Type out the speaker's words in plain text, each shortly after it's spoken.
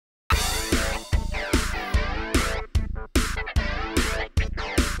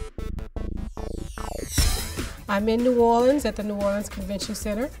I'm in New Orleans at the New Orleans Convention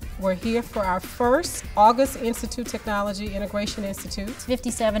Center. We're here for our first August Institute Technology Integration Institute.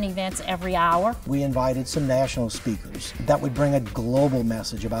 57 events every hour. We invited some national speakers that would bring a global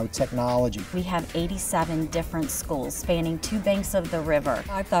message about technology. We have 87 different schools spanning 2 banks of the river.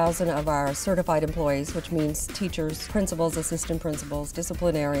 5,000 of our certified employees, which means teachers, principals, assistant principals,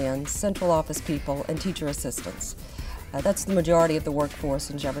 disciplinarians, central office people, and teacher assistants. That's the majority of the workforce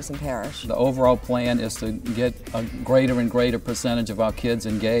in Jefferson Parish. The overall plan is to get a greater and greater percentage of our kids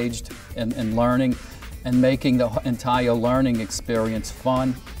engaged in learning and making the entire learning experience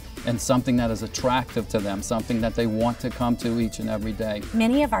fun and something that is attractive to them, something that they want to come to each and every day.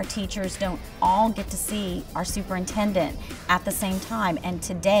 Many of our teachers don't all get to see our superintendent at the same time, and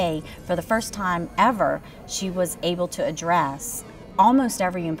today, for the first time ever, she was able to address almost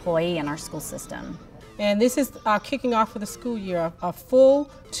every employee in our school system. And this is kicking off for the school year, a full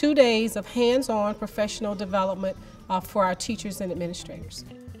 2 days of hands-on professional development for our teachers and administrators.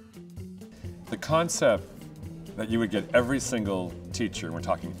 The concept that you would get every single teacher, we're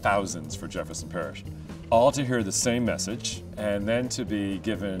talking thousands for Jefferson Parish, all to hear the same message and then to be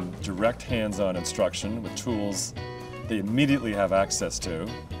given direct hands-on instruction with tools they immediately have access to,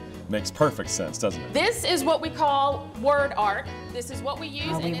 makes perfect sense, doesn't it? This is what we call word art. This is what we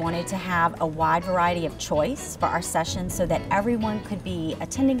use. We wanted to have a wide variety of choice for our sessions so that everyone could be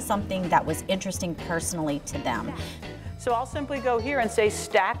attending something that was interesting personally to them. So I'll simply go here and say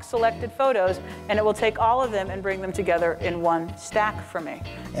stack selected photos, and it will take all of them and bring them together in one stack for me.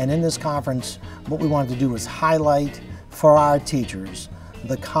 And in this conference, what we wanted to do was highlight for our teachers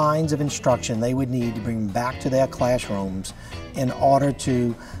the kinds of instruction they would need to bring back to their classrooms in order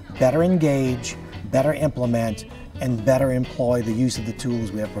to better engage, better implement, and better employ the use of the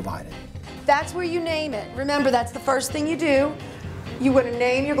tools we have provided. That's where you name it. Remember, that's the first thing you do. You want to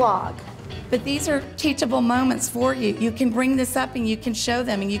name your blog. But these are teachable moments for you. You can bring this up and you can show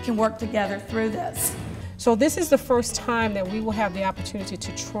them and you can work together through this. So this is the first time that we will have the opportunity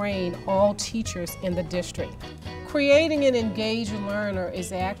to train all teachers in the district. Creating an engaged learner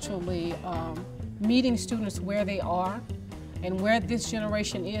is actually meeting students where they are, and where this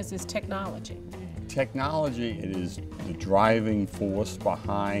generation is technology. Technology, it is the driving force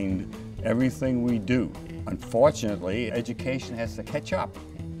behind everything we do. Unfortunately, education has to catch up.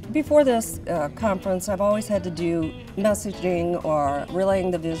 Before this conference, I've always had to do messaging or relaying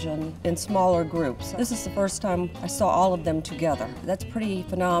the vision in smaller groups. This is the first time I saw all of them together. That's pretty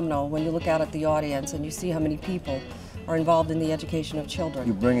phenomenal when you look out at the audience and you see how many people are involved in the education of children.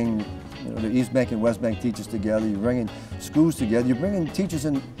 You're bringing the East Bank and West Bank teachers together, you're bringing schools together, you're bringing teachers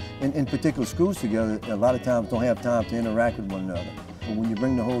in particular schools together that a lot of times don't have time to interact with one another. But when you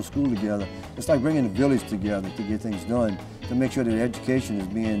bring the whole school together, it's like bringing the village together to get things done, to make sure that education is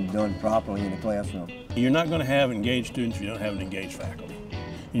being done properly in the classroom. You're not going to have engaged students if you don't have an engaged faculty.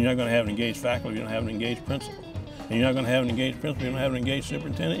 You're not going to have an engaged faculty if you don't have an engaged principal. And you're not going to have an engaged principal if you don't have an engaged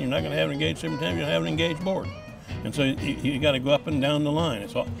superintendent. You're not going to have an engaged superintendent if you don't have an engaged board. And so you got to go up and down the line.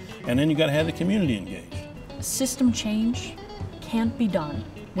 And then you got to have the community engaged. System change can't be done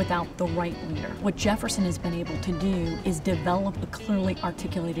without the right leader. What Jefferson has been able to do is develop a clearly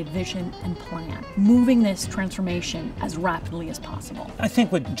articulated vision and plan, moving this transformation as rapidly as possible. I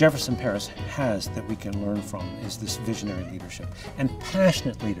think what Jefferson Parish has that we can learn from is this visionary leadership and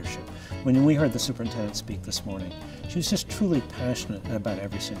passionate leadership. When we heard the superintendent speak this morning, she was just truly passionate about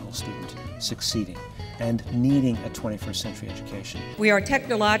every single student succeeding and needing a 21st century education. We are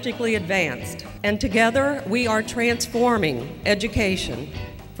technologically advanced, and together we are transforming education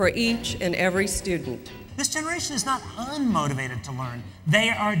for each and every student. This generation is not unmotivated to learn. They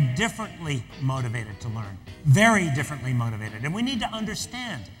are differently motivated to learn, very differently motivated, and we need to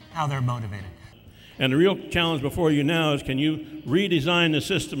understand how they're motivated. And the real challenge before you now is, can you redesign the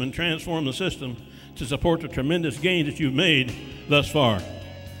system and transform the system to support the tremendous gains that you've made thus far?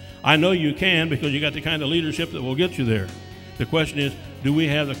 I know you can, because you got the kind of leadership that will get you there. The question is, do we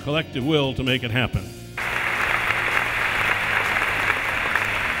have the collective will to make it happen?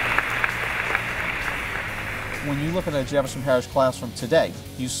 When you look at a Jefferson Parish classroom today,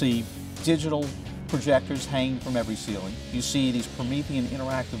 you see digital projectors hanging from every ceiling. You see these Promethean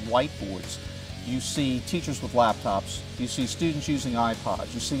interactive whiteboards. You see teachers with laptops. You see students using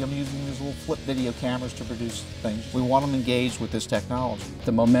iPods. You see them using these little flip video cameras to produce things. We want them engaged with this technology.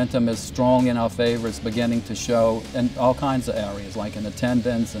 The momentum is strong in our favor. It's beginning to show in all kinds of areas, like in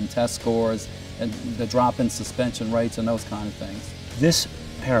attendance and test scores and the drop in suspension rates and those kind of things. This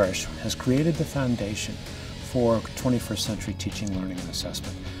parish has created the foundation for 21st century teaching, learning, and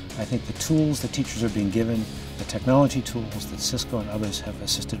assessment. I think the tools that teachers are being given The technology tools that Cisco and others have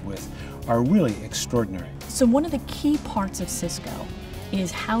assisted with are really extraordinary. So one of the key parts of Cisco is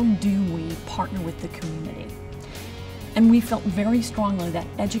how do we partner with the community? And we felt very strongly that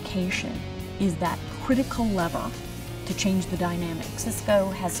education is that critical lever to change the dynamics. Cisco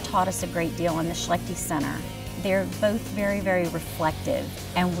has taught us a great deal in the Schlechte Center. They're both very, very reflective,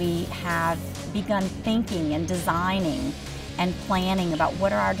 and we have begun thinking and designing and planning about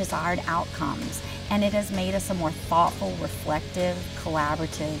what are our desired outcomes. And it has made us a more thoughtful, reflective,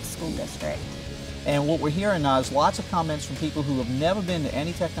 collaborative school district. And what we're hearing now is lots of comments from people who have never been to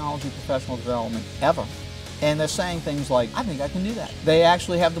any technology professional development ever. And they're saying things like, I think I can do that. They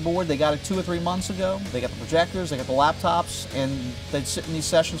actually have the board, they got it 2 or 3 months ago, they got the projectors, they got the laptops, and they'd sit in these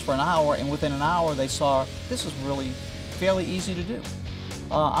sessions for an hour, and within an hour they saw, this is really fairly easy to do.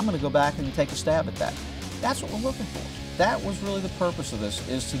 I'm going to go back and take a stab at that. That's what we're looking for. That was really the purpose of this,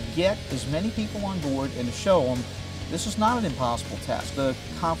 is to get as many people on board and to show them this is not an impossible task. The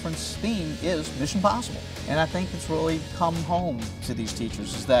conference theme is Mission Possible. And I think it's really come home to these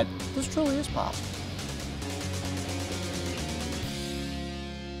teachers is that this truly is possible.